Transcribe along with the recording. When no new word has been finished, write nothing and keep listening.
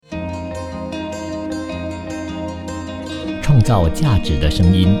创造价值的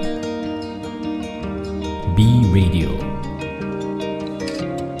声音 B Radio。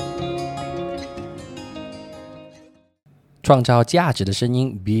创造价值的声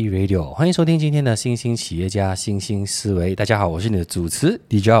音 B Radio， 欢迎收听今天的新兴企业家新兴思维。大家好，我是你的主持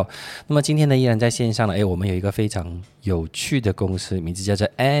DJ。 那么今天呢，依然在线上呢，我们有一个非常有趣的公司，名字叫做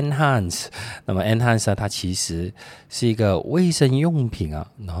Enhance。 那么 Enhance 呢，它其实是一个卫生用品啊，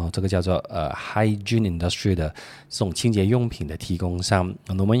然后这个叫做Hygiene Industry 的这种清洁用品的提供商。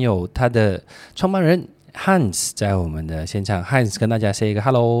我们有它的创办人 Hans 在我们的现场。 Hans 跟大家 say 一个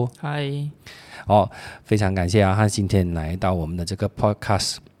hello。 嗨。非常感谢他今天来到我们的这个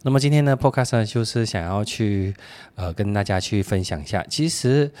podcast。 那么今天呢 podcast 呢，就是想要去跟大家去分享一下，其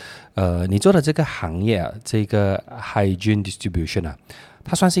实你做的这个行业啊，这个 hygiene distribution 啊，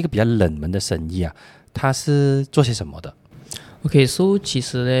它算是一个比较冷门的生意啊，它是做些什么的？ OK，so 其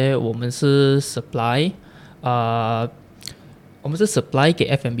实呢，我们是 supply 给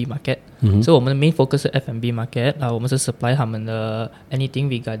F&B market，所以我们的 main focus 是 F&B market，我们是 supply 他们的 anything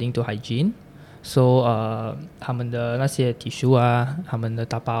regarding to hygiene。So 他们的那些 tissue 啊，他们的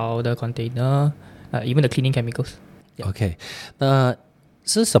打包的 container，even the cleaning chemicals。OK， 那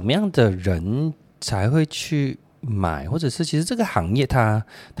是什么样的人才会去买，或者是其实这个行业它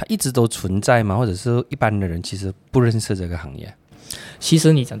一直都存在吗？或者是一般的人其实不认识这个行业？其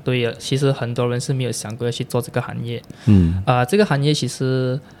实你讲对了，其实很多人是没有想过要去做这个行业。这个行业其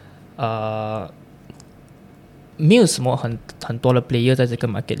实没有什么很多的 player 在这个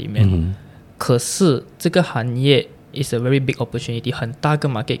market 里面。可是这个行业 is a very big opportunity， 很大个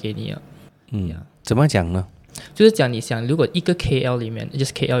market 给你了。怎么讲呢？就是讲你想，如果一个 KL 里面 just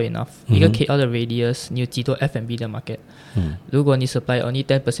KL enough，一个 KL 的 radius， 你有几多 F&B 的 market？如果你 supply only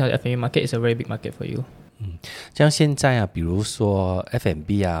 10% of F&B market， is a very big market for you。像现在啊，比如说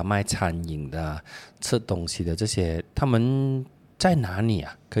F&B 啊，卖餐饮的啊，吃东西的这些，他们在哪里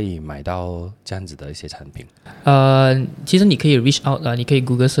啊可以买到这样子的一些产品？其实你可以 reach out 你可以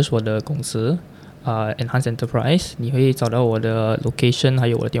Google search 我的公司Enhance Enterprise， 你会找到我的 location 还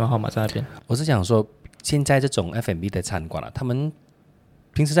有我的电话号码在那边。我是想说，现在这种 F&B 的餐馆啊，他们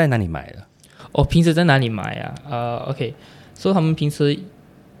平时在哪里买的？平时在哪里买啊？OK， 所以他们平时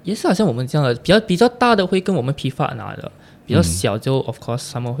也是好像我们这样的，比较大的会跟我们批发拿的，比较小就 of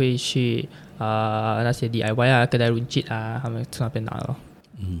course 他们会去那些 DIY 啊，跟在 Runjit 啊，他们从那边拿了。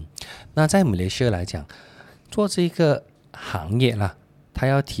那在马来西亚来讲，做这个行业啦，他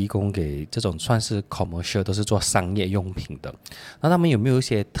要提供给这种算是 commercial， 都是做商业用品的。那他们有没有一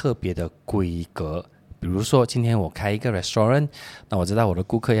些特别的规格？比如说今天我开一个 restaurant， 那我知道我的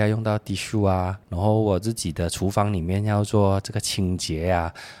顾客要用到 tissue 啊，然后我自己的厨房里面要做这个清洁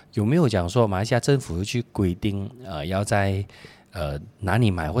啊，有没有讲说马来西亚政府会去规定要在哪里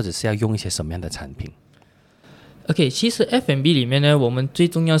买，或者是要用一些什么样的产品？ OK， 其实 F&B 里面呢，我们最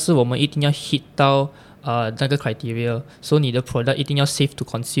重要是我们一定要 hit 到那个 criteria， 所以你的 product 一定要 safe to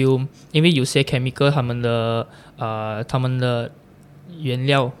consume， 因为有些 chemical 他们的原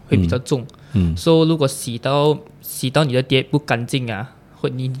料会比较重，所以如果洗到你的碟不干净啊，或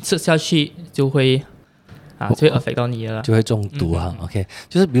你吃下去就会affect 到你了，就会中毒啊。OK，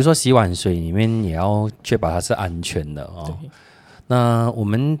 就是比如说洗碗水里面也要确保它是安全的哦。那我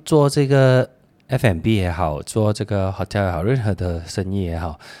们做这个 F&B 也好，做这个 hotel 也好，任何的生意也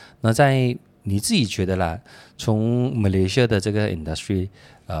好，那在你自己觉得啦，从 Malaysia 的这个 industry，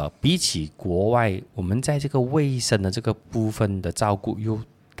 比起国外，我们在这个卫生的这个部分的照顾又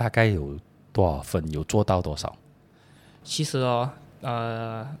大概有多少分，有做到多少？其实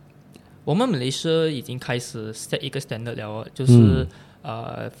我们 Malaysia 已经开始 set 一个 standard 了，就是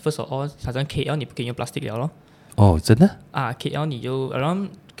first of all， 好像 KL 你不可以用 plastic 了咯。真的？KL 你就 around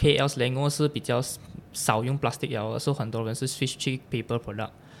KL Selangor 是比较少用 plastic 了，所以很多人是 switch 去 paper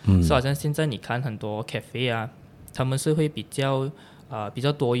product。所以好像现在你看很多 cafe 啊，他们是会比较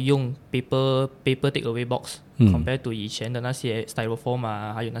多用 paper takeaway box，compare to 以前的那些 styrofoam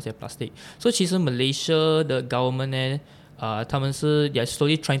啊，还有那些 plastic。所以其实 Malaysia 的 government 呢，他们是也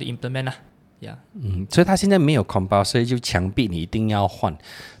slowly trying to implement 啊。所以他现在没有 compulsory 就强逼你一定要换，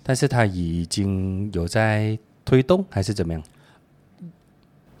但是他已经有在推动还是怎么样？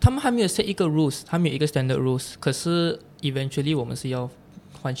他们还没有 set 一个 rules， 还没有一个 standard rules， 可是 eventually 我们是要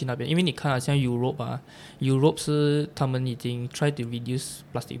换去那边，因为你看像 Europe 是他们已经 try to reduce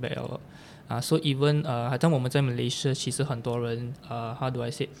plastic bag 了so even 好像我们在 Malaysia 其实很多人how do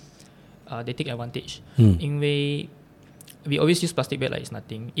I say they take advantage，因为 we always use plastic bag like it's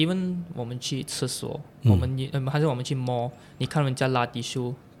nothing。 even 我们去厕所，还是我们去 mall， 你看人家拉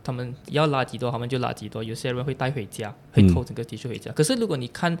tissue， 他们要拉几多他们就拉几多，有些人会带回家，会偷整个 tissue 回家。可是如果你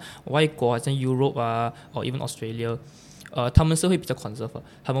看外国好像 Europe 或 even Australia，他们是会比较 conserve，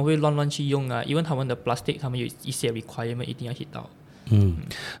 他们会乱去用啊，因为他们的 plastic 他们有一些 requirement 一定要 hit 到。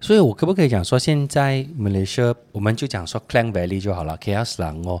所以我可不可以讲说，现在 Malaysia 我们就讲说 Klang Valley 就好了 KL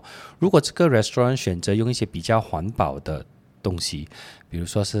Selangor，如果这个 restaurant 选择用一些比较环保的东西，比如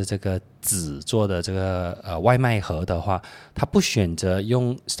说是这个纸做的这个外卖盒的话，他不选择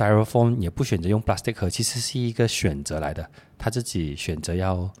用 styrofoam 也不选择用 plastic 盒，其实是一个选择来的，他自己选择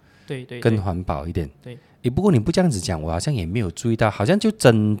要对更环保一点。对，不过你不这样子讲，我好像也没有注意到，好像就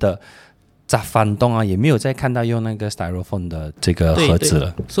真的杂饭东啊，也没有再看到用那个 styrofoam 的这个盒子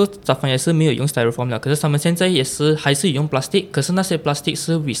了。所以杂饭也是没有用 styrofoam 了，可是他们现在也是还是用 plastic， 可是那些 plastic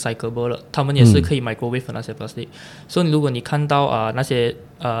是 recyclable 了，他们也是可以 microwave 的那些 plastic。所以如果你看到那些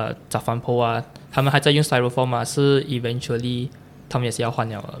杂饭铺啊，他们还在用 styrofoam 啊，是 eventually 他们也是要换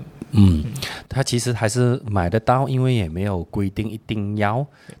了的。它其实还是买得到，因为也没有规定一定要，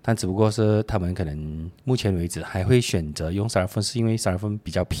但只不过是他们可能目前为止还会选择用 styrofoam， 是因为 styrofoam 比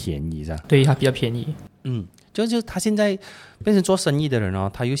较便宜，是吧？对，它比较便宜。就他现在变成做生意的人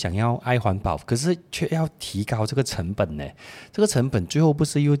哦，他又想要爱环保，可是却要提高这个成本呢。这个成本最后不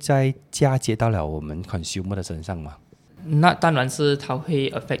是又在嫁接到了我们 consumer 的身上吗？那当然是它会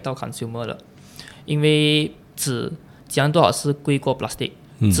affect 到 consumer 了，因为纸讲多少是贵过 plastic。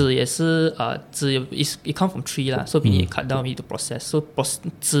纸也是纸it come from tree 啦，所以你 cut down the process，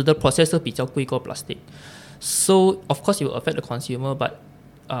 纸的 process 是比较贵过 plastic，so of course it will affect the consumer，but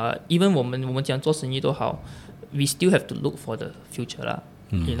even 我们讲做生意都好 ，we still have to look for the future 啦。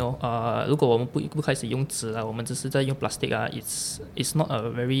You know， 如果我们不开始用纸啦，我们只是在用 plastic 啊 ，it's not a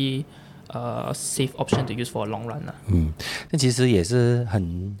very safe option to use for a long run 啦。那其实也是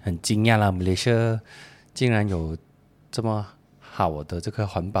很惊讶啦 ，Malaysia 竟然有这么好的这个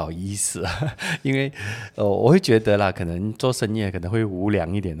环保意识，因为我会觉得啦，可能做生意可能会无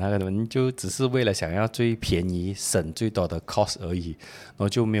良一点，他可能就只是为了想要最便宜、省最多的 cost 而已，然后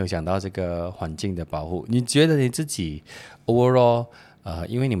就没有想到这个环境的保护。你觉得你自己 overall，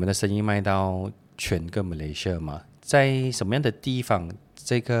因为你们的生意卖到全个 Malaysia 嘛，在什么样的地方，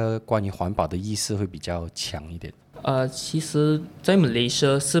这个关于环保的意识会比较强一点？其实，在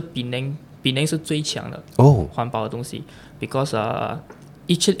Malaysia 是Penang是最强的环保的东西。Because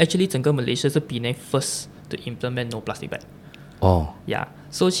actually 整个 Malaysia 是 Penang first to implement no plastic bag。Yeah，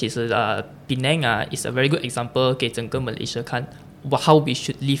 so 其实Penang is a very good example 给整个 Malaysia 看 how we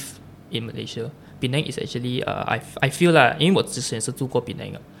should live in Malaysia。Penang is actually I feel 啦，因为我之前是住过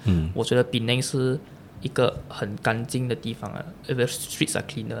Penang 的，我觉得 Penang 是一个很干净的地方啊 ，the streets are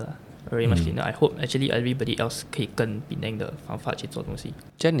cleaner 啦。Very much cleaner. I hope actually everybody else 可以跟 Penang 的方法去做东西。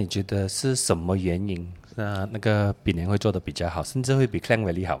这样你觉得是什么原因？那个 Penang 会做得比较好，甚至会比 Klang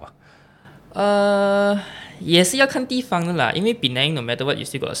Valley 好啊？也是要看地方的啦，因为 Penang no matter what you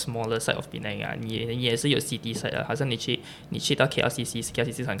still got a smaller side of Penang 啊，你也是有 city side 啊，好像你去到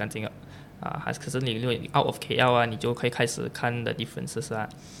KLCC 很干净啊，可是你如果 out of KL 啊，你就可以开始看的 differences 啊。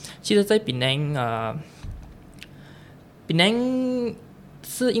其实，在 Penang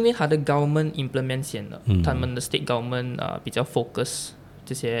是因为他的 government implement 先的，他们的 state government 比较 focus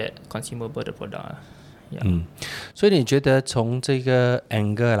这些 consumable 的 product 啊。所以你觉得从这个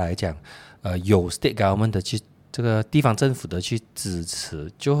angle 来讲，有 state government 的去这个地方政府的去支持，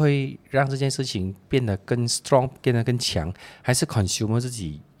就会让这件事情变得更 strong， 变得更强，还是 consumer 自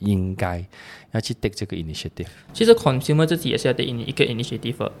己应该要去 take 这个 initiative？ 其实 consumer 自己也是要 take 一个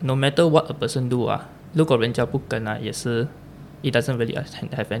initiative，no matter what a person do 如果人家不跟也是 it doesn't really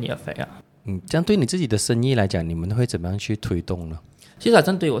have any effect 这样对你自己的生意来讲，你们会怎么样去推动呢？其实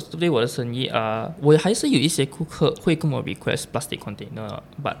针对我的生意我还是有一些顾客会跟我 request plastic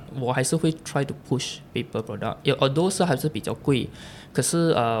container，but 我还是会 try to push paper product，although 是还是比较贵，可是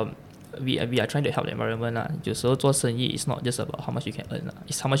we are trying to help the environment 有时候做生意 it's not just about how much you can earn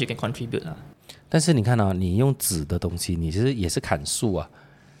it's how much you can contribute 但是你看你用纸的东西，你其实也是砍树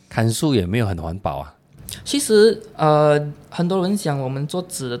砍树也没有很环保其实很多人讲我们做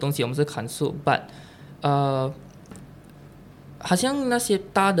纸的东西我们是砍树 but 好像那些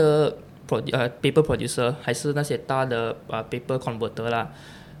大的paper producer 还是那些大的paper converter 啦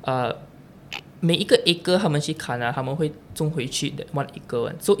每一个 acre 他们去砍他们会种回去的 one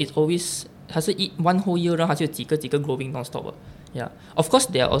acre so it's always 它是one whole year 然后它就有几个 growing non-stop yeah of course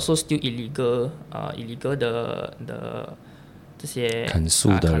there are also still illegal 的这些砍树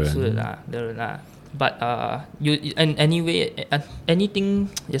的人but you and anyway anything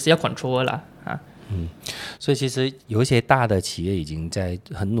也是要 control 啦所以其实有一些大的企业已经在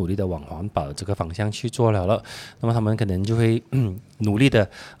很努力的往环保这个方向去做了，那么他们可能就会努力的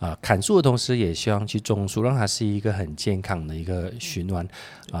砍树的同时也希望去种树，让它是一个很健康的一个循环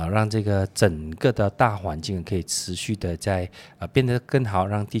让这个整个的大环境可以持续的在变得更好，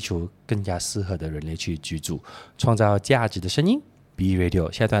让地球更加适合的人类去居住，创造价值的声音 B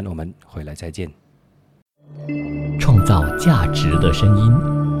Radio。 下段我们回来再见。创造价值的声音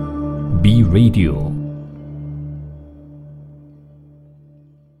B Radio。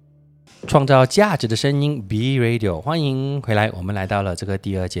 创造价值的声音 B Radio， 欢迎回来。我们来到了这个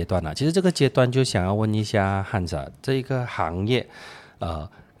第二阶段了。其实这个阶段就想要问一下汉子，这一个行业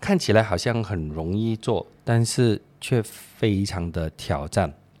看起来好像很容易做，但是却非常的挑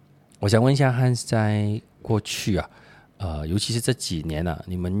战。我想问一下汉子，在过去尤其是这几年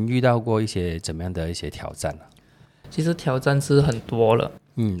你们遇到过一些怎么样的一些挑战其实挑战是很多了。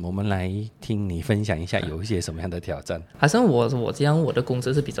我们来听你分享一下有一些什么样的挑战。好像我这样，我的公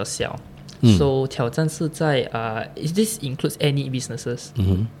司是比较小，so 挑战是在this includes any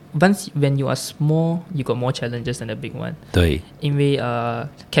businesses。Once when you are small, you got more challenges than the big one。对，因为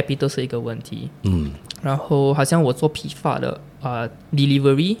capital 是一个问题。然后好像我做批发的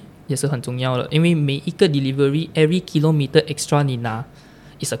delivery 也是很重要的，因为每一个 delivery every kilometer extra 你拿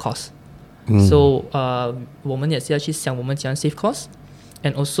is a cost。So 我们也是要去想我们怎样 save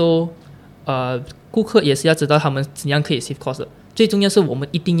cost。And also 顾客也是要知道他们怎样可以 save cost 的。最重要是我们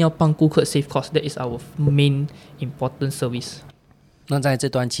一定要帮顾客 save cost， That is our main important service。 那在这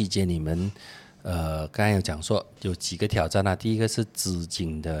段期间你们刚才有讲说有几个挑战第一个是资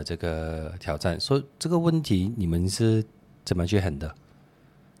金的这个挑战，说这个问题你们是怎么去handle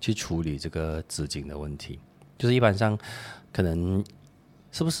去处理这个资金的问题？就是一般上可能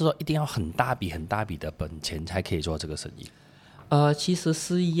是不是说一定要很大笔的本钱才可以做这个生意？其实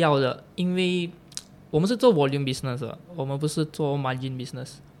是要的，因为我们是做 volume business 的，我们不是做 margin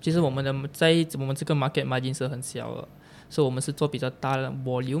business。其实在我们这个 market margin 是很小的，所以我们是做比较大的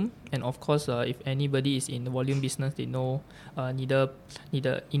volume。 And of course if anybody is in the volume business, they know 你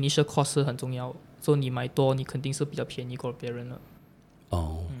的 initial cost 是很重要，所以你买多你肯定是比较便宜过别人了。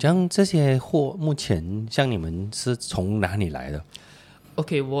这样这些货目前像你们是从哪里来的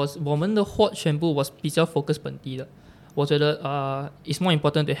？OK， 我们的货全部我比较 focus 本地的。我觉得it's more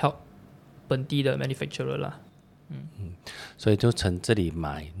important to help 本地的 manufacturer 啦。所以就从这里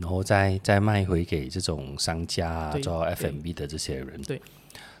买，然后再卖回给这种商家做 F&B 的这些人。对。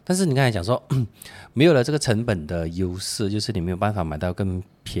但是你刚才讲说没有了这个成本的优势，就是你没有办法买到更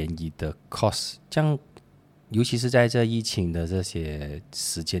便宜的 cost， 这样尤其是在这疫情的这些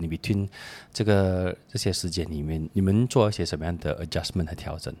时间里 between 这些时间里面，你们做一些什么样的 adjustment 和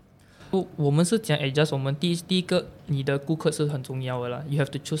调整？我们是讲 adjust， 我们第一个你的顾客是很重要的啦。You have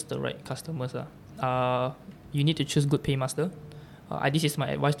to choose the right customers you need to choose good paymaster。This is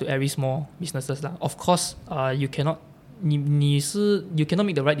my advice to every small businesses 啦。Of course you cannot you cannot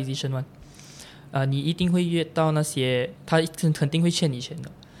make the right decision one。你一定会遇到那些他肯定会欠你钱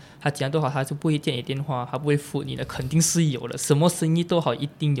的，他怎样都好他就不会接你电话，他不会付你的，肯定是有的，什么生意都好一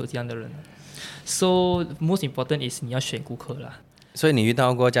定有这样的人。So most important is 你要选顾客啦。所以你遇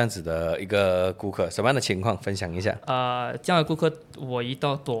到过这样子的一个顾客，什么样的情况分享一下？这样的顾客我遇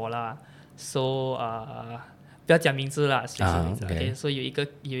到多啦。So 不要讲名字啦，随便名字。Okay， 所以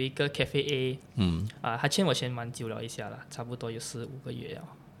有一个 cafe A，他欠我钱蛮久了一下了，差不多有4-5个月了。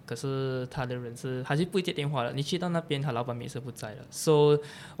可是他的人他就不会接电话了，你去到那边他老板每次不在了。So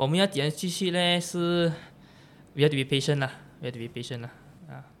我们要怎样继续呢？是 we have to be patient 啦 ，we have to be patient 啦。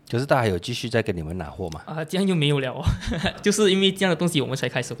可是他还有继续在跟你们拿货吗？这样就没有了就是因为这样的东西我们才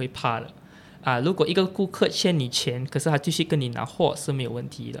开始会怕了。如果一个顾客欠你钱，可是他继续跟你拿货是没有问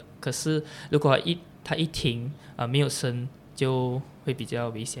题的。可是如果他一停没有升，就会比较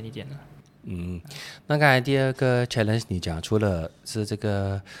危险一点了。那刚才第二个 challenge 你讲除了是这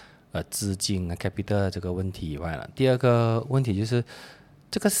个资金capital 这个问题以外了，第二个问题就是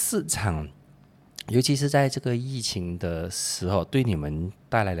这个市场。尤其是在这个疫情的时候，对你们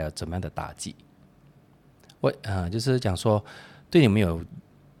带来了怎么样的打击？就是讲说，对你们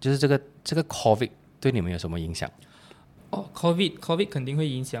就是这个 COVID 对你们有什么影响？COVID 肯定会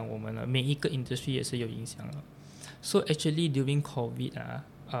影响我们了，每一个 industry 也是有影响的。So actually during COVID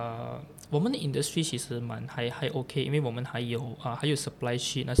我们的 industry 其实还 OK， 因为我们还有 supply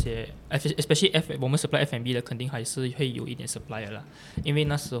sheet 那些 especially 我们 supply F&B 的肯定还是会有一点 supply 的啦，因为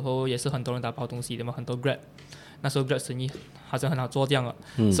那时候也是很多人打包东西的嘛，很多 Grab， 那时候 Grab 生意好像很好做这样了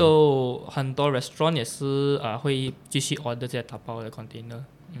，so 很多 restaurant 也是会继续 order 这些打包的 container。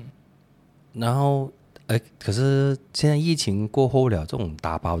然后可是现在疫情过后了，这种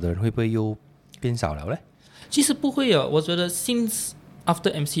打包的人会不会又变少了嘞？其实不会我觉得 since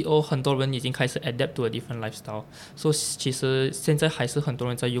after MCO 很多人已经开始 adapt to a different lifestyle， 所以其实现在还是很多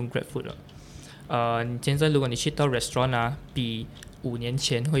人在用 GrabFood 了。你现在如果你去到 restaurant 啊，比5年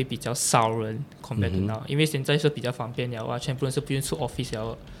前会比较少人 compared to now，因为现在是比较方便了啊，全部人是不用出 office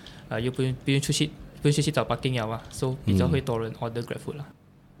了，又不用出去找 parking 了啊，所以比较会多人 order GrabFood 了。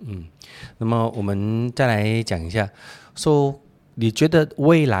那么我们再来讲一下，你觉得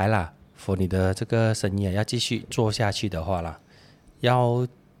未来啦，for 你的这个生意要继续做下去的话啦，要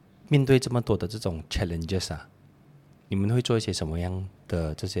面对这么多的这种 challenges 啊，你们会做一些什么样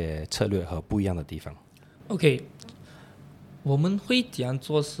的这些策略和不一样的地方 ？OK， 我们会怎样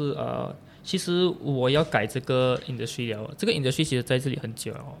做是其实我要改这个 industry 了，这个 industry 其实在这里很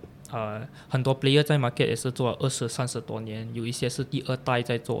久了。很多 player 在 market 也是做了20-30多年，有一些是第2代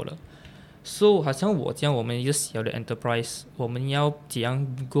在做了。So 好像我这样，我们一个小的 enterprise， 我们要怎样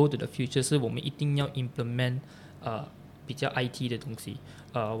go to the future， 是我们一定要 implement 比较 IT 的东西。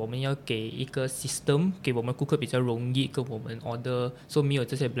我们要给一个 system 给我们顾客比较容易跟我们 order， so 没有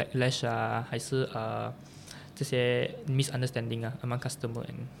这些 backlash 啊，还是这些 misunderstanding among customer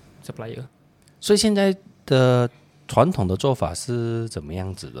and supplier。所以现在的传统的做法是怎么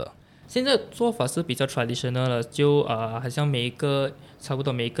样子的？现在做法是比较 traditional 了，就好像差不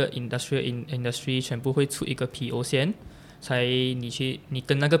多每一个 industry 全部会出一个 PO 先，才你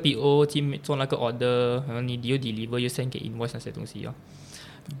跟那个 PO 去做那个 order， 然后你又 deliver 又 send 给 invoice 那些东西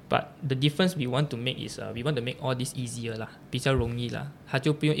But the difference we want to make is we want to make all this easier 啦，比较容易啦，它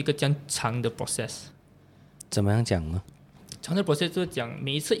就不用一个这样长的 process。怎么样讲呢？长的 process 就是讲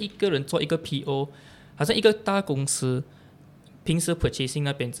每一次一个人做一个 PO， 好像一个大公司。平时 purchasing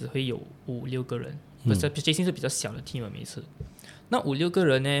那边只会有5-6个人，purchasing 是比较小的 team 每一次。那5-6个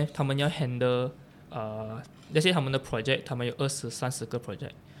人呢，他们要 handle那些他们的 project， 他们有20-30个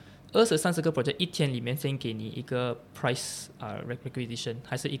project，20-30个 project 一天里面先给你一个 price requisition，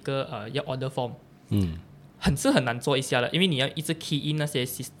 还是一个要 order form， 很难做一下的，因为你要一直 key in 那些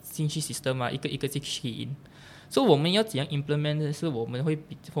进去 system 一个一个去 key in。所以我们要怎样 implement 的是我们会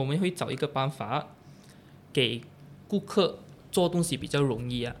找一个办法给顾客做东西比较容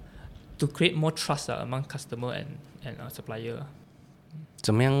易to create more trust among customer and supplier。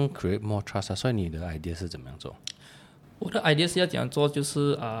怎么样 create more trust 所以你的 idea 是怎么样做？我的 idea 是要怎样做，就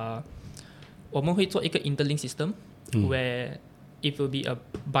是我们会做一个 interlink system，where it will be a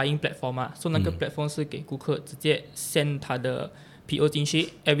buying platform so 那个 platform 是给顾客直接 send 他的 PO 进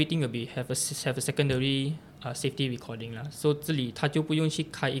去 ，everything will be have a secondary safety recording 啦，所以这里他就不用去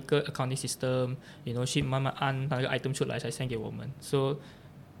开一个 accounting system， 去慢慢按那个 item 出来才 send 给我们，所以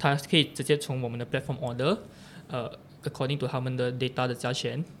他可以直接从我们的 platform order， according to 他们的 data 的价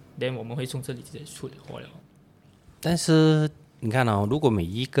钱 ，then 我们会从这里直接出货了。但是你看如果每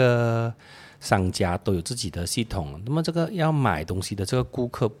一个商家都有自己的系统，那么这个要买东西的这个顾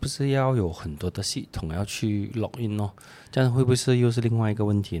客不是要有很多的系统要去 login 这样会不会是又是另外一个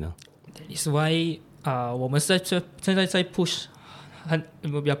问题呢？ That is why我们现在在 we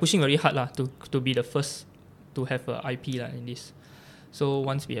are pushing very hard 啦 to be the first to have a IP 啦 in this. So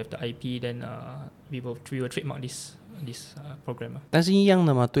once we have the IP, then we will trademark this program 但是一样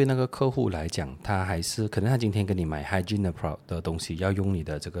的嘛，对那个客户来讲，他还是可能他今天跟你买 hygiene 的东西，要用你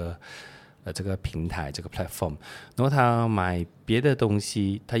的这个平台这个 platform， 然后他买别的东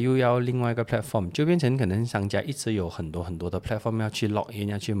西，他又要另外一个 platform， 就变成可能商家一直有很多很多的 platform 要去 login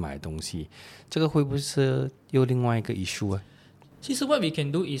要去买东西，这个会不会是又另外一个 issue 其实 what we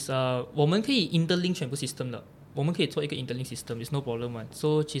can do is 我们可以 interlink 全部 system 的，我们可以做一个 interlink system， is no problem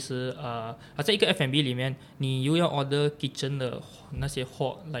So 其实在一个 F&B 里面，你又要 order kitchen 的那些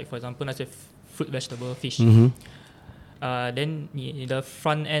货 ，like for example 那些 fruit vegetable fish。then 你的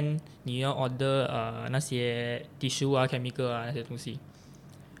front end 你要 order 那些 tissue chemical 那些东西。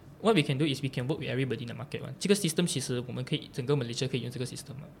What we can do is we can work with everybody in the market 这个 system 其实我们可以整个 Malaysia 可以用这个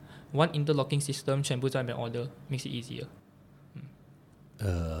system One interlocking system 全部在那边 order makes it easier。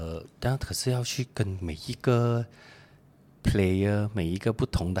但可是要去跟每一个 player 每一个不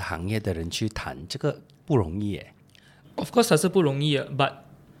同的行业的人去谈，这个不容易耶。Of course 还是不容易，but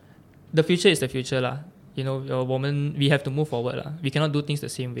the future is the future 啦。我们 we have to move forward 啦。We cannot do things the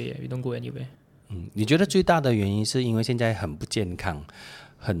same way. We don't go anywhere. 你觉得最大的原因是因为现在很不健康，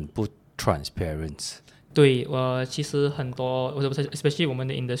很不 transparent？ 对，其实很多，especially 我们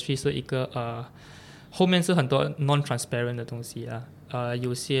的 industry 是一个后面是很多 non-transparent 的东西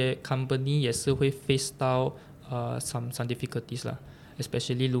有些 company 也是会 face 到some difficulties 啦。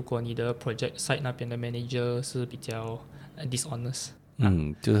especially 如果你的 project site 那边的 manager 是比较dishonest。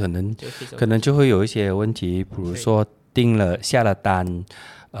就可能就会有一些问题，比如说下了单，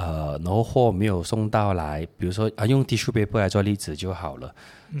然后货没有送到来，比如说用 tissue paper 来做例子就好了，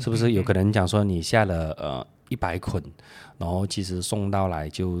是不是有可能讲说你下了100捆，然后其实送到来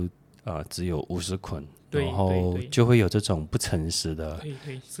就只有50捆，然后就会有这种不诚实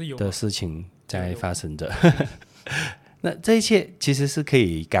的事情在发生着。那这一切其实是可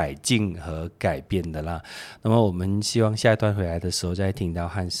以改进和改变的啦。那么我们希望下一段回来的时候再听到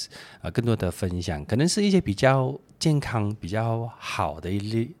汉斯更多的分享，可能是一些比较健康比较好的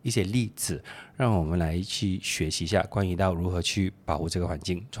一些例子，让我们来去学习一下关于到如何去保护这个环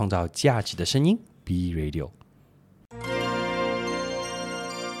境，创造价值的声音。B Radio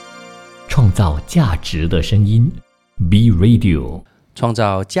创造价值的声音 B Radio， 创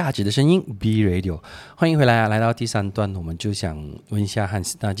造价值的声音 B Radio， 欢迎回来来到第3段，我们就想问一下汉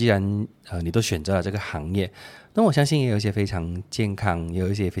斯，那既然你都选择了这个行业，那我相信也有一些非常健康，也有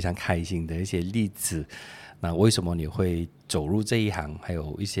一些非常开心的一些例子，那为什么你会走入这一行，还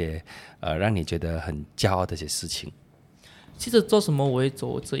有一些让你觉得很骄傲的一些事情？其实做什么我会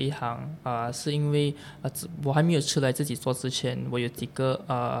走这一行是因为我还没有出来自己做之前，我有几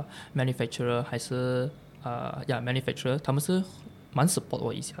个manufacturer 还是manufacturer， 他们是蛮 support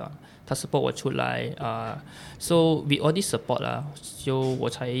我一下，他 support 我出来so with all this support 啦，就我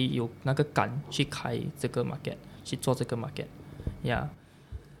才有那个敢去开这个 market， 去做这个 market，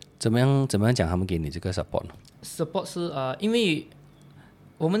 怎么样讲他们给你这个 support 呢？ support 是因为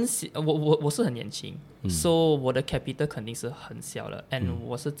我是很年轻，so 我的 capital 肯定是很小的，and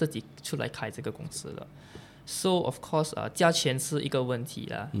我是自己出来开这个公司的，so of course 价钱是一个问题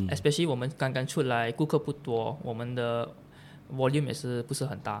啦，especially 我们刚刚出来，顾客不多，我们的 volume 也是不是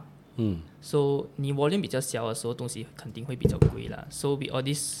很大，so 你 volume 比较小的时候，东西肯定会比较贵啦，so with all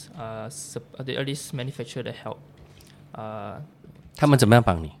this all this manufacturer 的 help， 他们怎么样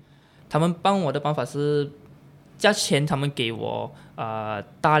帮你？他们帮我的办法是价钱，他们给我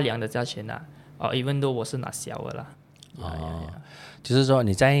大量的价钱even though 我是拿小的啦。就是说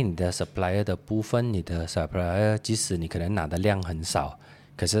你在你的 supplier 的部分，你的 supplier 即使你可能拿的量很少，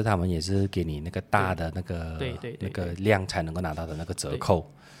可是他们也是给你那个大的那个量才能够拿到的那个折扣。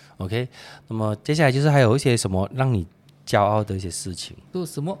OK， 那么接下来就是还有一些什么让你骄傲的一些事情？就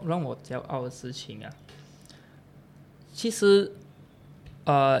什么让我骄傲的事情啊？其实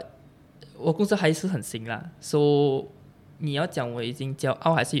我公司还是很新啦，所以你要讲我已经骄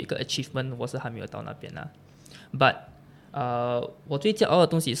傲，还是有一个 achievement， 我是还没有到那边啦。But我最骄傲的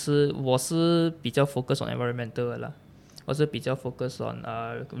东西是，我是比较 focus on environmental 的啦，我是比较 focus on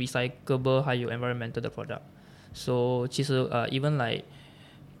recyclable 还有 environmental 的 product。So 其实even like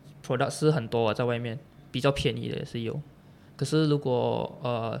product 是很多在外面，比较便宜的也是有。可是如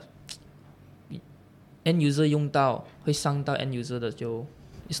果end user 用到会伤到 end user 的就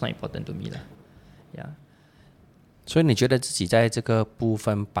it's not important to me 啦。所以你觉得自己在这个部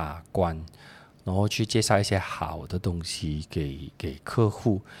分把关，然后去介绍一些好的东西给客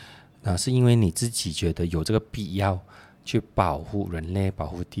户，是因为你自己觉得有这个必要去保护人类、保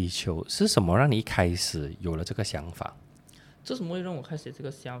护地球，是什么让你一开始有了这个想法？这什么会让我开始这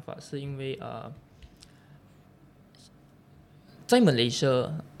个想法？是因为在马来西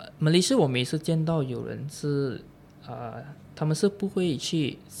亚我每次见到有人是他们是不会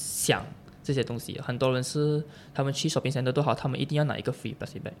去想这些东西的，很多人是他们去 shopping center 都好，他们一定要拿一个 free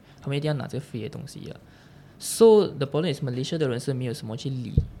plastic bag， 他们一定要拿这个 free 的东西的。So the problem is Malaysia 的人是没有什么去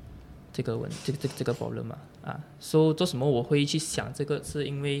理这个这个 problem so 做什么我会去想这个，是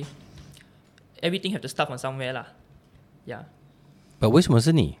因为 everything have to start from somewhere 啦为什么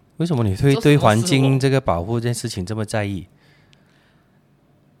是你？为什么你会对环境这个保护这件事情这么在意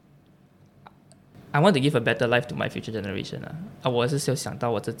？I want to give a better life to my future generation 我是想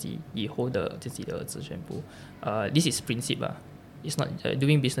到我自己以后的自己的儿子全部this is principle it's not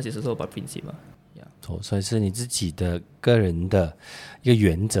doing business is also about principle 所以是你自己的个人的一个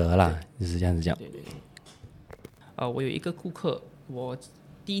原则啦，就是这样子讲。对我有一个顾客，我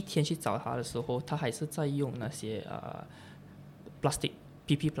第一天去找他的时候，他还是在用那些plastic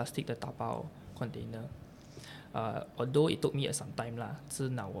PP 的打包 container。although it took me some time 啦，只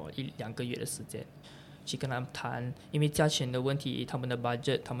拿我1-2个月的时间去跟他们谈，因为价钱的问题，他们的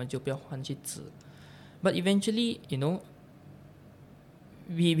budget， 他们就不要换去纸。But eventually, you know,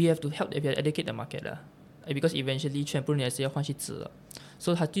 we have to help educate the market 啦 ，because eventually 全部人也是要换去纸了，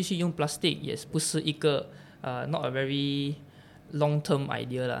所以他继续用 plastic 也不是一个not a very long term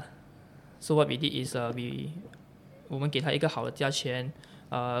idea 啦。So what we did is我们给他一个好的价钱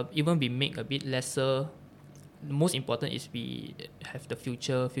，even we make a bit lesser。The most important is we have the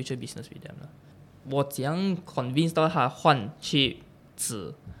future business with them 我怎样 convince 到他换去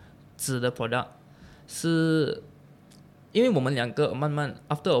纸的 product 是因为我们两个慢慢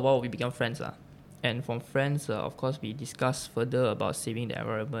after a while we become friends and from friends of course we discuss further about saving the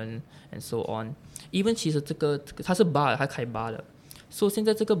environment and so on. Even 其实这个他是 bar 他开 bar 的，所以现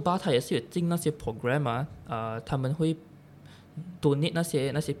在这个 bar 他也是有进那些 program 他们会 donate 那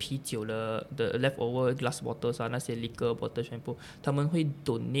些啤酒的 leftover glass bottles 那些 liquor bottle 全部他们会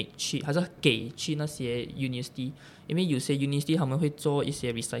donate 去还是给去那些 university， 因为有些 university 他们会做一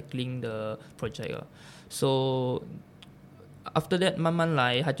些 recycling 的 project so after that 慢慢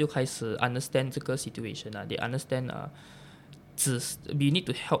来他就开始 understand 这个 situation they understand we need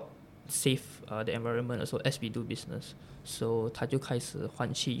to help save the environment also as we do business， so 他就开始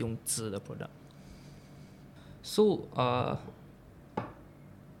换去用纸的 product。 so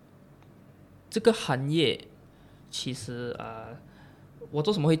这个行业其实我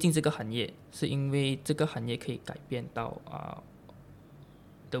做什么会进这个行业，是因为这个行业可以改变到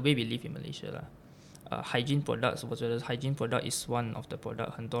the way we live in Malaysia 啦。hygiene products 我觉得 hygiene product is one of the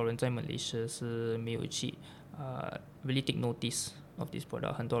product， 很多人在 Malaysia 是没有去really take notice of this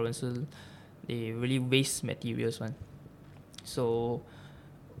product， 很多人是 they really waste materials one。 so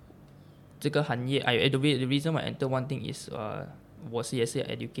这个行业the reason why I enter one thing is我是也是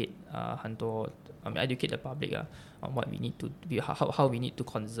educate 很多educate the public on what we need to how we need to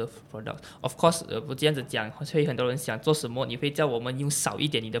conserve products。 Of course 我这样子讲会很多人想做什么，你会叫我们用少一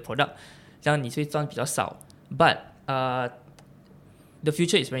点你的 product， 这样你会赚比较少 but the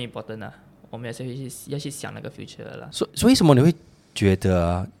future is very important 我们也是要去想那个 future 的啦。所以为什么你会觉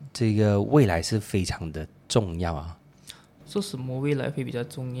得这个未来是非常的重要啊？做什么未来会比较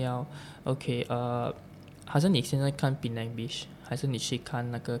重要 ？OK， 好像你现在看 Penang Beach， 还是你去看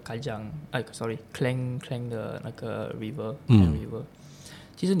那个Klang 的那个 river，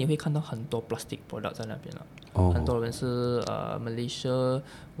 其实你会看到很多 plastic product 在那边了。很多人是Malaysia，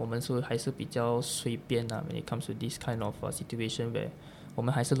 我们是还是比较随便when it comes to this kind of situation where 我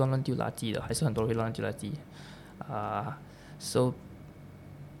们还是乱丢垃圾的，还是很多人会乱丢垃圾。so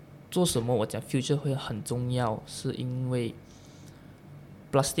做什么我讲 future 会很重要，是因为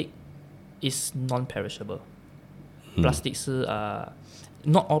plastic is non-perishable。 plastic 是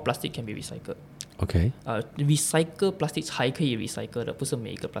not all plastic can be recycled。 OK， recycle plastic 才可以 recycle 的，不是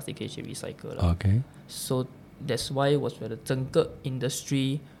每一个 plastic 可以去 recycle 的。OK， so that's why 我觉得整个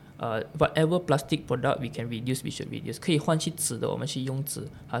industry whatever plastic product we can reduce we should reduce。 可以换去纸的我们去用纸，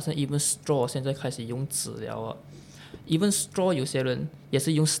好像 even straw 现在开始用纸了even straw 有些人也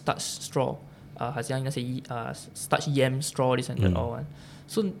是用 starch straw， 好像那些starch yam straw this and that all one。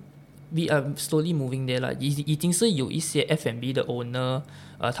 so we are slowly moving there 啦，已经是有一些 F&B 的 owner，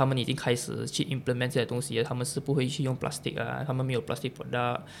 他们已经开始去 implement 这些东西，他们是不会去用 plastic 他们没有 plastic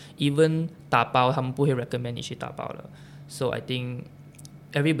product， even 打包他们不会 recommend 你去打包了。 so I think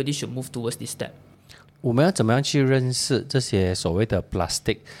everybody should move towards this step。 我们要怎么样去认识这些所谓的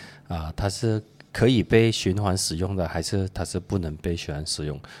plastic 它是可以被循环使用的，还是它是不能被循环使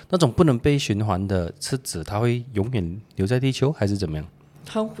用？那种不能被循环的是指它会永远留在地球，还是怎么样？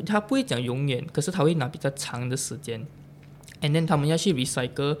他不会讲永远，可是他会拿比较长的时间。and then 他们要去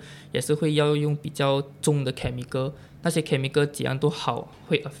recycle 也是会要用比较重的 chemical， 那些 chemical 怎样都好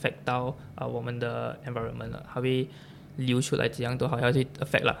会 affect 到我们的 environment 了，它会流出来怎样都好，它会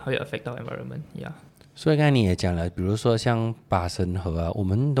affect 了，它会 affect 到 environment yeah。所以刚才你也讲了，比如说像巴生河我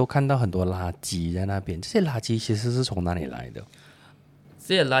们都看到很多垃圾在那边，这些垃圾其实是从哪里来的？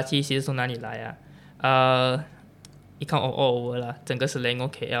这些垃圾其实从哪里来你看 all over 啦，整个 Selangor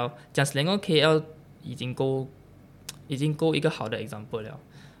KL， 讲 Selangor KL 已经够一个好的 example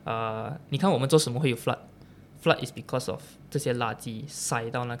了。你看我们做什么会有 flood is because of 这些垃圾塞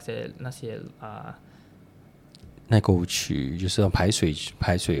到那些那沟渠就是排水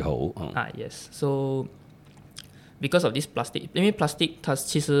喉yes so because of this plastic， 因为 plastic 它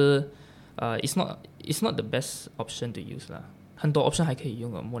其实it's not the best option to use 啦，很多 option 还可以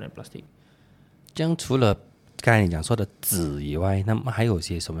用more than plastic。 这样除了刚才你讲说的纸以外，那么还有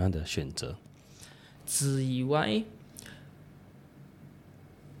些什么样的选择？纸以外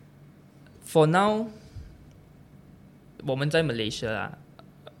for now 我们在 Malaysia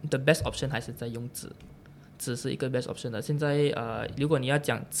the best option 还是在用纸是一个 best option 的。现在如果你要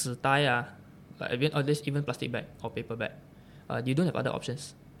讲纸袋even plastic bag or paper bag you don't have other options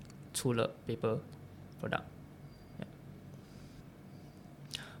除了 paper product。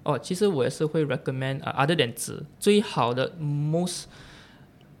其实我也是会 recommend other than 纸，最好的 most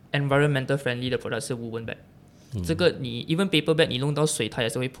environmental friendly 的 product 是 woven bag。这个你 even paper bag 你弄到水它也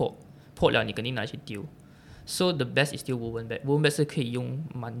是会破了，你肯定拿去丢。So the best is still woven bag。 woven bag 是可以用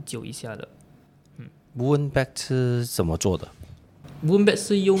蛮久一下的。woven bag 是怎么做的？ woven bag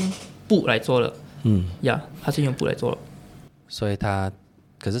是用布来做的。它是用布来做的。所以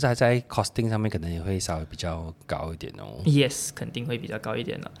可是它在 costing 上面可能也会稍微比较高一点哦。Yes， 肯定会比较高一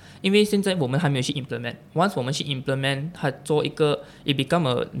点了，因为现在我们还没有去 implement。Once 我们去 implement， 它做一个 it become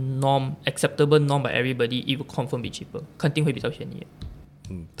a norm, acceptable norm by everybody, it will confirm be cheaper， 肯定会比较便宜。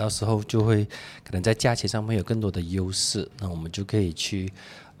到时候就会可能在价钱上面有更多的优势，那我们就可以去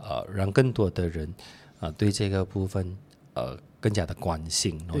让更多的人对这个部分更加的关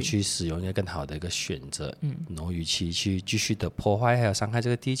心，然后去使用一个更好的一个选择。然后与其去继续的破坏还有伤害这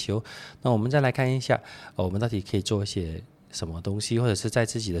个地球，那我们再来看一下我们到底可以做一些什么东西，或者是在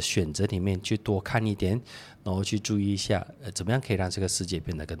自己的选择里面去多看一点，然后去注意一下怎么样可以让这个世界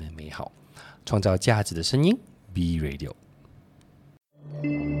变得更美好，创造价值的声音 B Radio。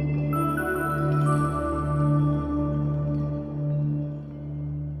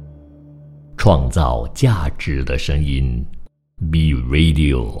创造价值的声音 B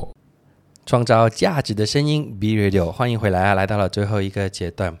Radio， 创造价值的声音 B Radio， 欢迎回来来到了最后一个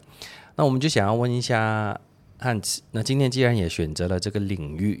阶段。那我们就想要问一下汉子，那今天既然也选择了这个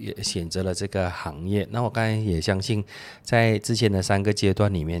领域，也选择了这个行业，那我刚才也相信在之前的3个阶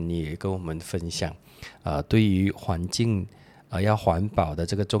段里面，你也跟我们分享对于环境要环保的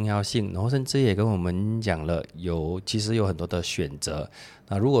这个重要性，然后甚至也跟我们讲了其实有很多的选择。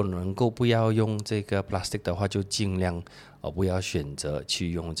那如果能够不要用这个 plastic 的话，就尽量不要选择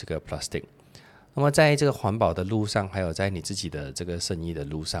去用这个 plastic。那么在这个环保的路上，还有在你自己的这个生意的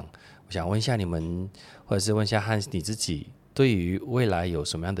路上，我想问一下你们，或者是问一下汉你自己，对于未来有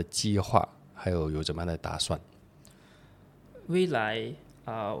什么样的计划，还有什么样的打算？未来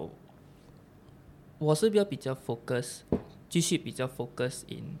我是比较 focus， 继续比较 focus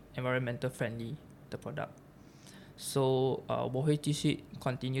in environmental friendly 的 product。So 我会继续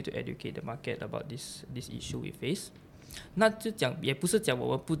continue to educate the market about this issue we face。那就讲也不是讲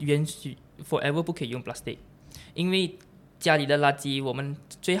我们不允许 forever 不可以用 plastic， 因为家里的垃圾我们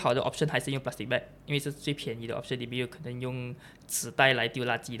最好的 option 还是用 plastic bag， 因为是最便宜的 option， 里面有可能用纸袋来丢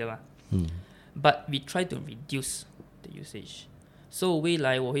垃圾的嘛。But we try to reduce the usage。So 未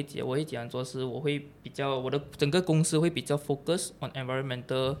来我会讲做是我的整个公司会比较 focus on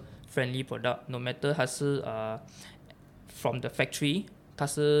environmental friendly product， no matter 它是from the factory， 它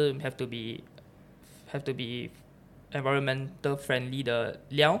是 have to be environmental friendly 的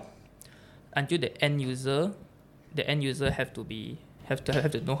料 until the end user have to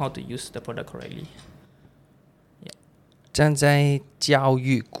know how to use the product correctly。这样在教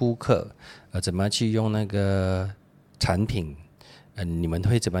育顾客怎么去用那个产品，你们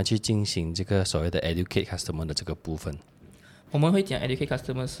会怎么去进行这个所谓的 educate customer 的这个部分？我们会讲 educate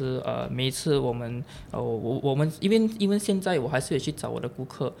customer 是每一次我们因为现在我还是有去找我的顾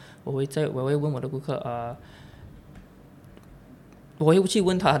客，我会问我的顾客我会去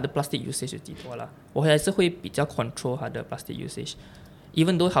问他的 plastic usage 有几多啦，我还是会比较 control 他的 plastic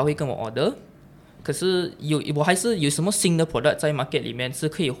usage。even though 他会跟我 order， 可是我还是有什么新的 product 在 market 里面是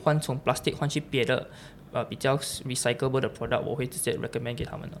可以换从 plastic 换去别的比较 recyclable 的 product， 我会直接 recommend 给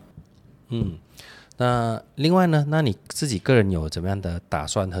他们的。那另外呢，那你自己个人有怎么样的打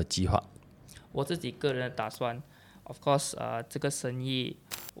算和计划？我自己个人的打算 ，of course， 这个生意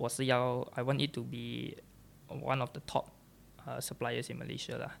我是要 I want it to be one of the top suppliers in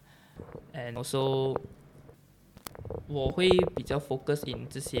Malaysia 啦 ，and also 我会比较 focus in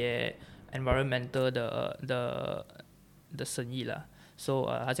这些 environmental 的生意啦。So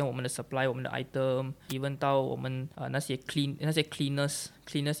好像我们的 supply 我们的 item，even 到我们那些 cleaners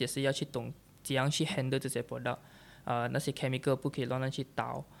也是要去懂怎样去 handle 这些 product， 那些 chemical 不可以乱去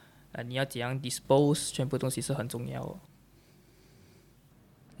倒，你要怎样 dispose， 全部东西是很重要的。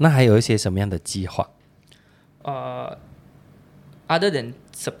那还有一些什么样的计划？Other than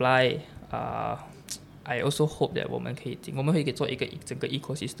supply， I also hope that 我们可以做一个整个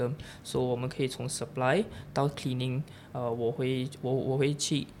ecosystem， so 我们可以从 supply 到 cleaning， 我会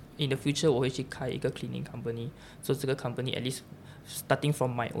去 in the future 我会去开一个 cleaning company， so 这个 company at least starting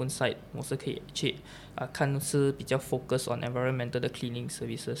from my own side， 我是可以去看是比较 focus on environmental 的 cleaning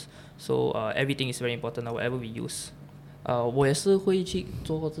services， so everything is very important whatever we use。我也是会去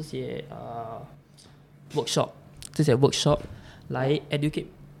做这些workshop 来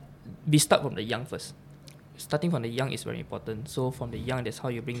educate。We start from the young first. Starting from the young is very important. So from the young, that's how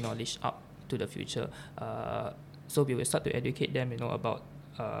you bring knowledge up to the future. So we will start to educate them, about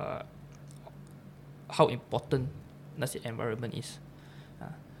how important 那些 environment is.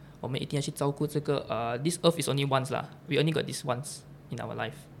 我们一定要去照顾这个this earth is only once lah. We only got this once in our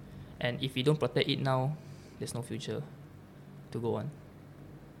life. And if we don't protect it now, there's no future to go on.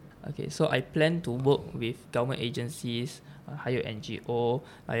 Okay, so I plan to work with government agencies, 还有 NGO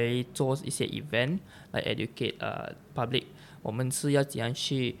来做一些 event 来 educate public。我们是要怎样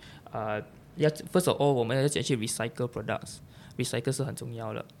去first of all 我们要怎样去 recycle products。recycle 是很重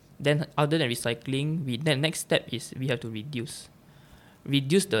要的。Then other than recycling, the next step is we have to reduce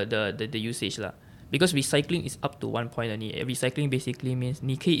the usage 啦。Because recycling is up to one point only. Recycling basically means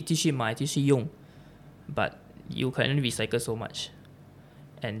你可以继续买继续用 but you can only recycle so much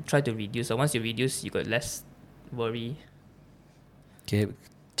and try to reduce. So once you reduce, you got less worry.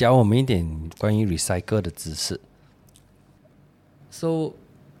 教我们一点关于 recycle 的知识。So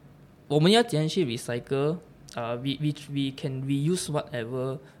我们要怎样去 recycle? We can reuse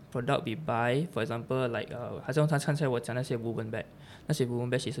whatever product we buy. For example, like 好像刚才我讲那些 woven bag， 那些 woven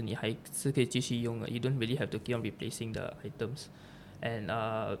bag 其实你还是可以继续用的。You don't really have to keep on replacing the items. And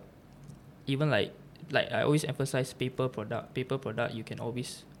even like I always emphasize paper product. Paper product you can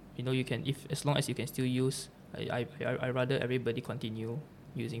always, you can, if as long as you can still use. I rather everybody continue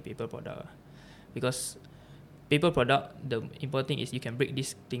using paper product because paper product the important thing is you can break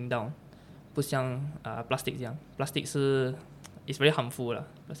this thing down. 不像plastic 这样 ，plastic 是 is very harmful 啦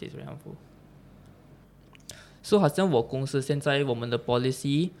 ，plastic is very harmful。So 好像我公司现在我们的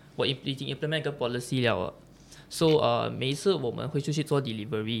policy， 我已经 implement 一个 policy 了。So 每一次我们会出去做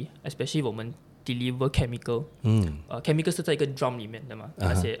delivery，especially 我们 deliver chemical， chemical 是在一个 drum 里面的嘛，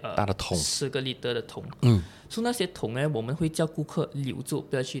那些大的桶，10个 liter 的桶，so 那些桶呢，我们会叫顾客留住，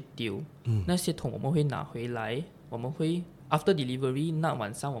不要去丢，那些桶我们会拿回来，我们会 after delivery 那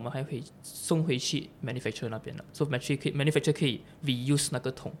晚上我们还会送回去 manufacturer 那边的 ，so manufacturer 可以 reuse 那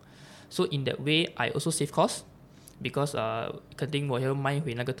个桶，so in that way I also save cost because 肯定我要卖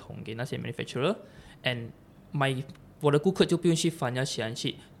回那个桶给那些 manufacturer and 我的顾客就不用去烦要钱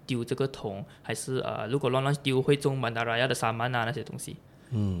去丢这个桶，还是如果乱丢会中曼达拉亚的沙曼啊那些东西。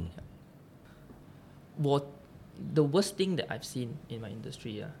The worst thing that I've seen in my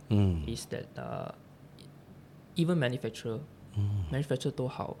industry is that even manufacturer 都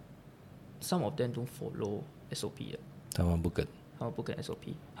好 some of them don't follow SOP 的，他们不跟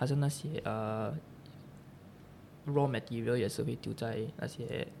SOP， 好像那些raw material 也是会丢在那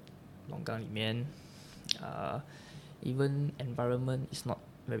些龙缸里面even environment is not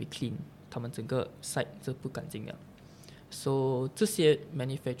very clean， 他们整个 site 是不干净的。So 这些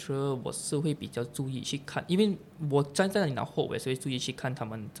manufacturer 我是会比较注意去看，因为我站在那里拿货，我也是会注意去看他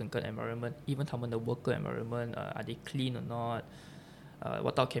们整个 environment，even 他们的 worker environment，are they clean or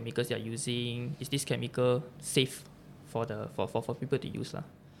not？What type of chemicals they are using? Is this chemical safe for people to use 啦？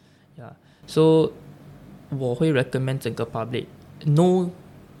 Yeah， so 我会 recommend 整个 public know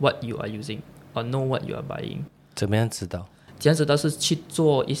what you are using or know what you are buying。怎么样知道？这样知道是去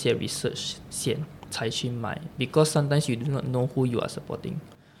做一些 research 先才去买 ，because sometimes you do not know who you are supporting。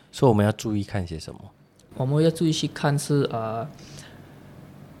所以我们要注意看些什么？我们要注意去看是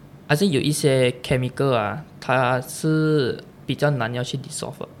还是有一些 chemical 它是比较难要去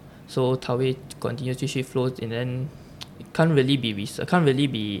dissolve， so 它会 continue 继续 flow and then can't really be research， can't really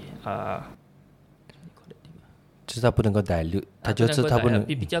be 就是它不能够 dilute， 它就是它不能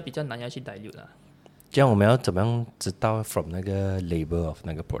比较难要去 dilute 啦。这样我们要怎么样知道 from 那个 label of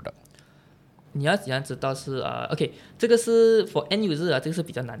那个 product？ 你要怎样知道是OK， 这个是 for end user 这个是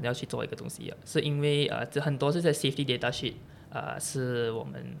比较难要去做一个东西是因为这很多是在 safety data sheet 是我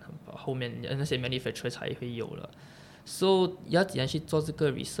们后面那些 manufacturer 才会有了。So 要怎样去做这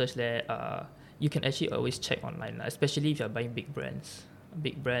个 research 呢？You can actually always check online, especially if you're buying big brands.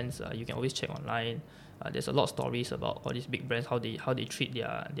 Big brands, you can always check online. There's a lot of stories about all these big brands, how they treat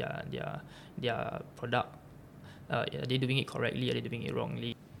their product. Are they doing it correctly? Are they doing it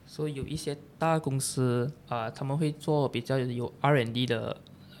wrongly? So 有一些大公司他们会做比较有 R&D 的，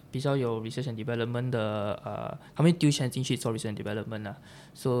比较有 research and development 的他们丢钱进去做 research and development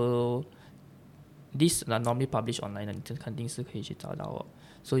So these are normally published online 你肯定是可以去找到哦。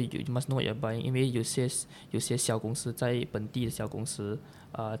So you must know what you're buying， 因为有些小公司在本地的小公司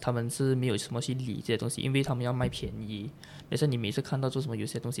他们是没有什么去理这些东西，因为他们要卖便宜。但是你每次看到做什么有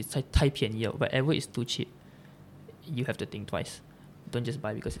些东西太便宜了 ，whatever is too cheap, you have to think twice. Don't just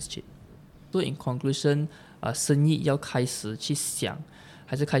buy because it's cheap. So in conclusion，生意要开始去想，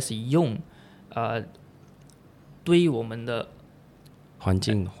还是开始用对我们的环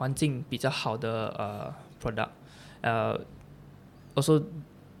境比较好的product。Also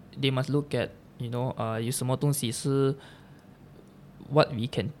they must look at 有什么东西是 what we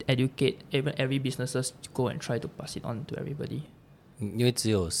can educate even every businesses go and try to pass it on to everybody。因为只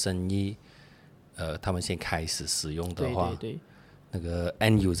有生意他们先开始使用的话，对，那个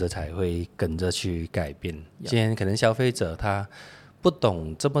end user 才会跟着去改变。今天可能消费者他不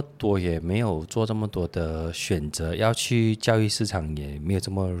懂这么多，也没有做这么多的选择，要去教育市场也没有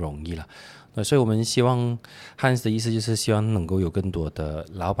这么容易了。所以我们希望Hans的意思就是希望能够有更多的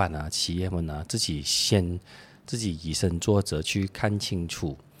老板啊、企业们啊，自己以身作则，去看清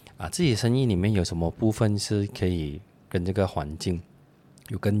楚啊，自己生意里面有什么部分是可以跟这个环境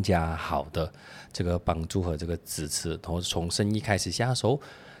有更加好的这个帮助和这个支持，然后从生意开始下手，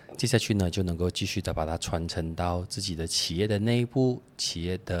接下去呢就能够继续的把它传承到自己的企业的内部，企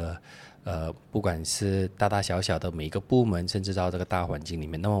业的不管是大大小小的每一个部门，甚至到这个大环境里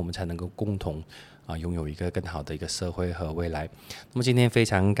面，那么我们才能够共同拥有一个更好的一个社会和未来。那么今天非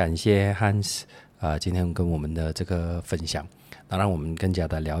常感谢 Hans 今天跟我们的这个分享，那让我们更加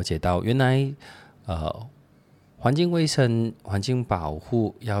的了解到原来环境卫生、环境保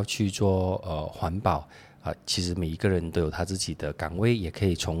护要去做环保其实每一个人都有他自己的岗位，也可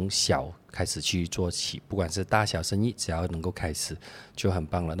以从小开始去做起，不管是大小生意，只要能够开始就很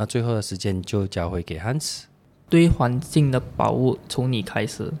棒了。那最后的时间就交回给 Hans。 对环境的保护从你开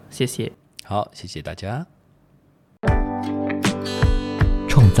始，谢谢。好，谢谢大家。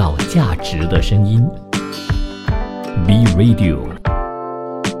创造价值的声音 B Radio